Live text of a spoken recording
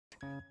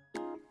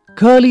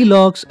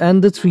Curlylocks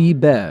and the Three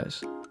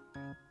Bears.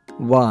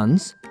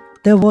 Once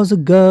there was a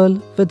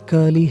girl with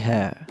curly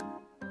hair.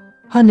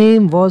 Her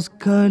name was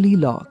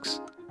Curlylocks.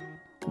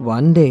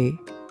 One day,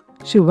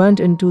 she went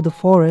into the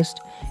forest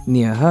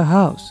near her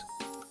house.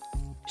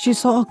 She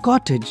saw a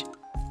cottage.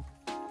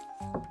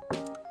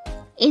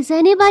 Is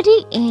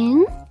anybody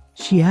in?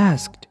 She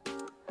asked.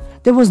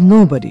 There was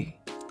nobody.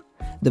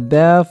 The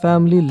bear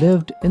family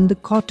lived in the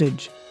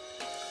cottage.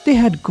 They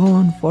had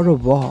gone for a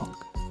walk.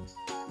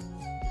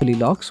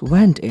 Curlylocks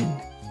went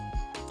in.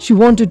 She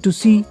wanted to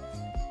see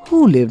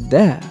who lived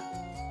there.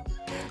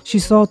 She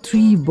saw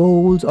 3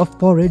 bowls of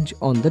porridge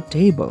on the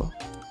table.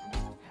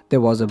 There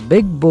was a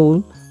big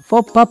bowl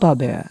for Papa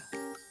Bear,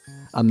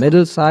 a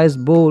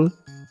middle-sized bowl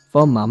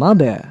for Mama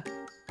Bear,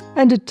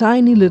 and a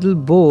tiny little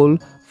bowl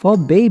for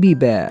Baby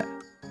Bear.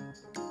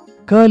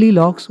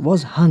 Curlylocks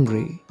was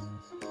hungry.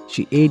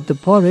 She ate the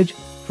porridge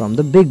from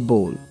the big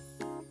bowl.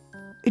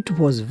 It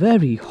was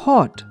very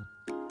hot.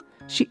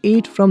 She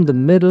ate from the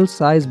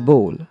middle-sized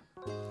bowl.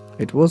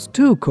 It was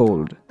too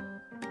cold.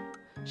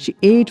 She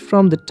ate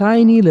from the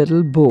tiny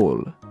little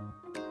bowl.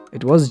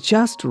 It was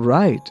just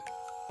right.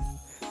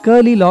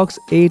 Curlylocks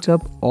ate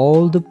up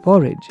all the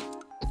porridge.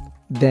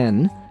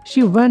 Then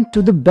she went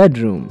to the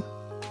bedroom.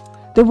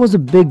 There was a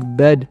big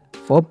bed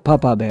for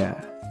Papa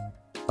Bear,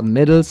 a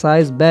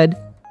middle-sized bed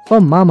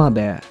for Mama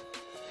Bear,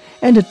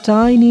 and a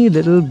tiny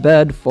little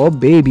bed for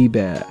Baby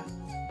Bear.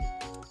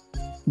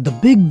 The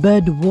big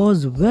bed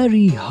was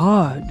very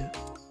hard.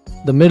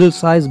 The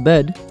middle-sized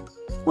bed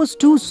was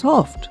too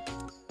soft.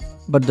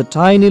 But the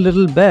tiny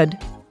little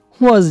bed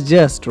was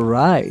just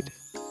right.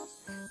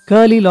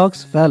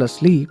 Curlylocks fell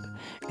asleep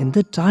in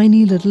the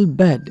tiny little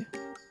bed.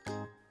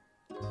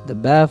 The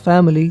bear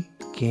family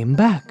came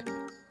back.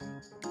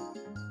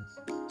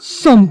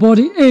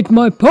 "Somebody ate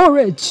my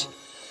porridge!"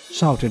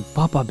 shouted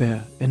Papa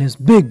Bear in his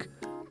big,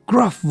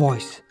 gruff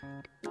voice.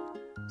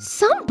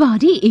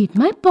 Somebody ate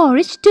my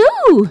porridge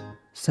too,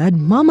 said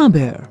Mama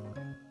Bear.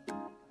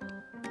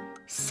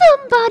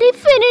 Somebody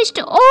finished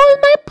all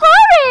my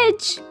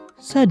porridge,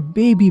 said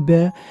Baby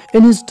Bear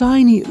in his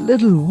tiny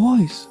little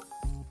voice.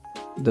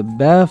 The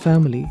bear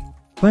family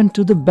went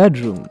to the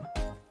bedroom.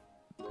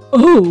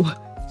 "Oh,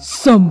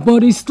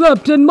 somebody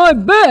slept in my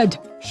bed!"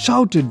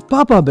 shouted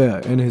Papa Bear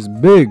in his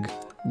big,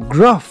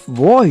 gruff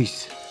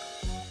voice.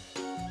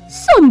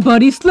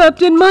 "Somebody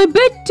slept in my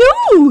bed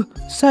too!"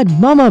 said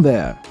Mama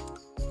Bear.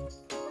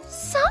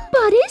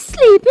 Somebody's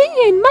sleeping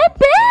in my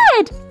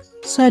bed,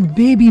 said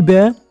Baby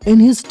Bear in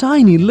his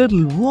tiny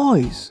little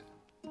voice.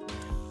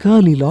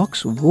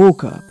 Curlylocks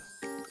woke up.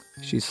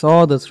 She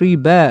saw the 3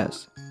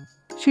 bears.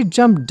 She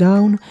jumped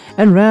down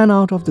and ran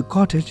out of the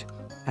cottage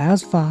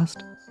as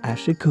fast as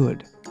she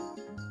could.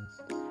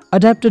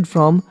 Adapted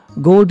from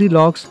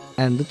Goldilocks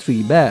and the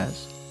 3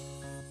 Bears.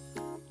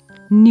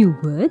 New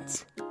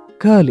words: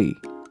 Curly,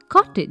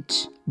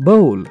 cottage,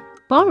 bowl,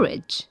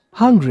 porridge.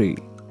 hungry.